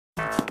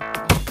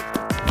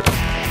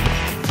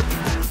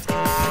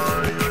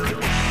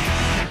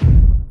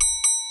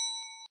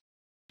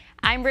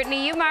I'm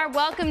Brittany Umar.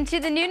 Welcome to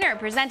the Nooner,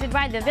 presented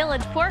by the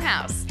Village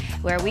Poorhouse,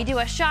 where we do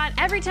a shot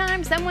every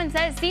time someone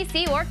says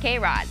CC or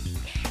K-Rod.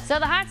 So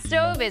the hot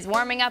stove is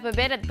warming up a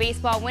bit at the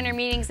baseball winter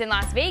meetings in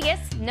Las Vegas.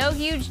 No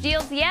huge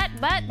deals yet,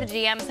 but the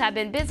GMs have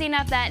been busy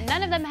enough that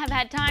none of them have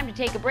had time to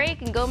take a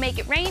break and go make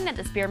it rain at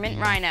the Spearmint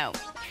Rhino.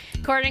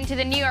 According to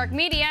the New York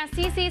media,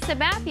 CC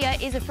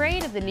Sabathia is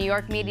afraid of the New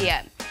York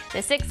media. The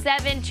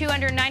 6'7",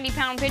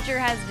 290-pound pitcher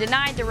has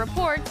denied the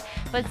reports,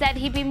 but said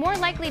he'd be more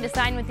likely to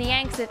sign with the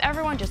Yanks if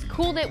everyone just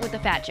cooled it with the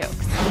fat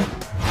jokes.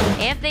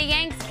 If the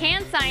Yanks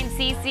can sign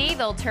CC,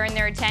 they'll turn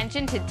their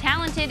attention to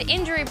talented,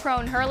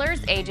 injury-prone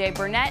hurlers A.J.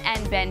 Burnett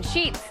and Ben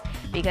Sheets,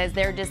 because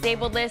their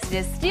disabled list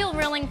is still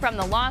reeling from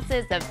the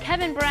losses of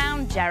Kevin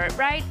Brown, Jarrett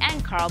Wright,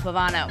 and Carl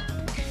Pavano.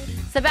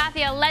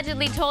 Sabathia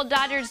allegedly told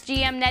Dodgers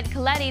GM Ned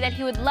Colletti that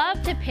he would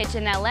love to pitch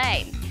in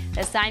L.A.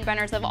 The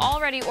Steinbrenners have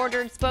already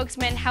ordered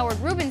spokesman Howard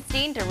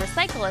Rubenstein to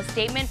recycle a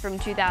statement from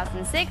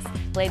 2006,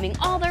 blaming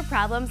all their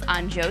problems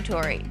on Joe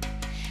Torre.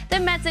 The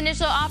Mets'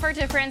 initial offer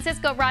to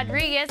Francisco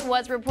Rodriguez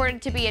was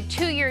reported to be a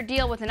 2-year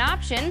deal with an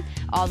option,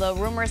 although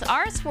rumors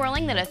are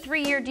swirling that a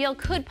 3-year deal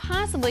could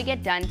possibly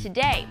get done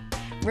today.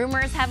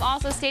 Rumors have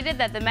also stated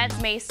that the Mets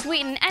may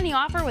sweeten any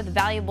offer with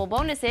valuable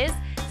bonuses,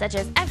 such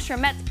as extra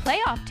Mets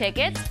playoff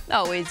tickets,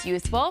 always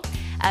useful,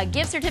 a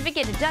gift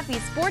certificate to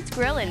Duffy's Sports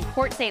Grill in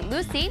Port St.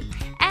 Lucie,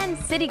 and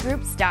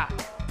Citigroup stock.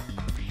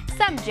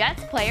 Some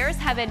Jets players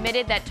have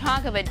admitted that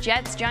talk of a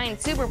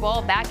Jets-Giants Super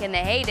Bowl back in the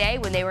heyday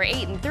when they were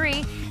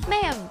 8-3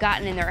 may have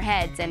gotten in their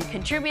heads and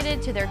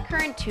contributed to their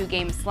current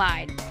 2-game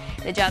slide.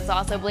 The Jets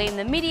also blame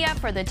the media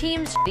for the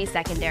team's shitty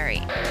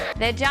secondary.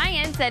 The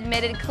Giants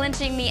admitted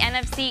clinching the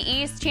NFC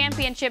East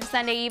Championship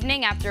Sunday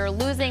evening after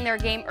losing their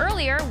game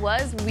earlier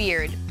was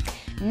weird.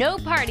 No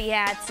party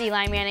hats,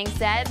 Eli Manning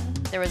said.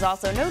 There was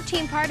also no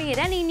team party at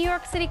any New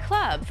York City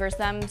club for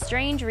some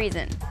strange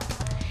reason.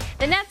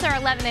 The Nets are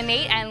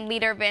 11-8, and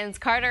leader Vince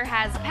Carter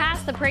has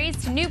passed the praise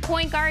to new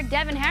point guard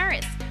Devin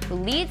Harris, who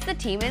leads the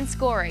team in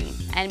scoring.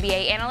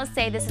 NBA analysts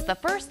say this is the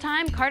first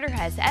time Carter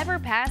has ever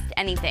passed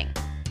anything.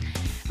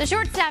 The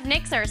short-staffed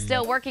Knicks are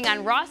still working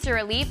on roster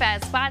relief,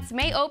 as spots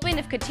may open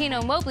if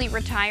Coutinho Mobley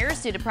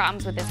retires due to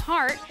problems with his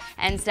heart,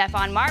 and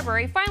Stephon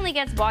Marbury finally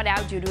gets bought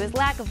out due to his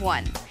lack of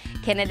one.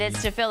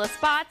 Candidates to fill the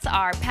spots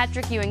are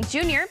Patrick Ewing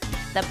Jr.,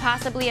 the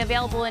possibly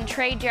available in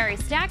trade Jerry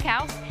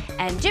Stackhouse,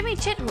 and Jimmy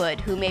Chitwood,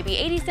 who may be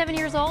 87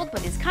 years old,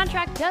 but his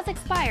contract does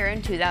expire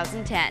in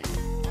 2010.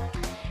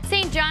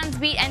 St. John's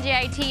beat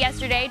NJIT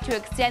yesterday to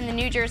extend the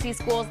New Jersey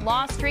school's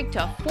loss streak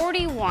to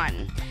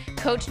 41.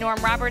 Coach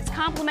Norm Roberts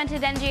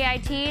complimented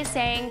NJIT,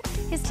 saying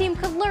his team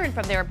could learn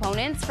from their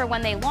opponents for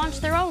when they launch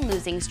their own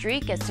losing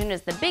streak as soon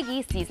as the Big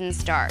East season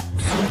starts.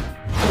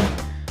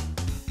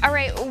 All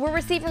right, we're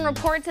receiving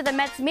reports that the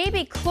Mets may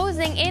be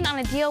closing in on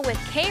a deal with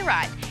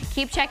K-Rod.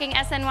 Keep checking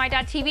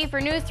SNY.TV for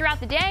news throughout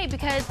the day,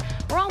 because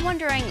we're all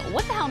wondering,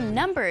 what the hell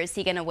number is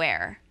he going to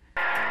wear?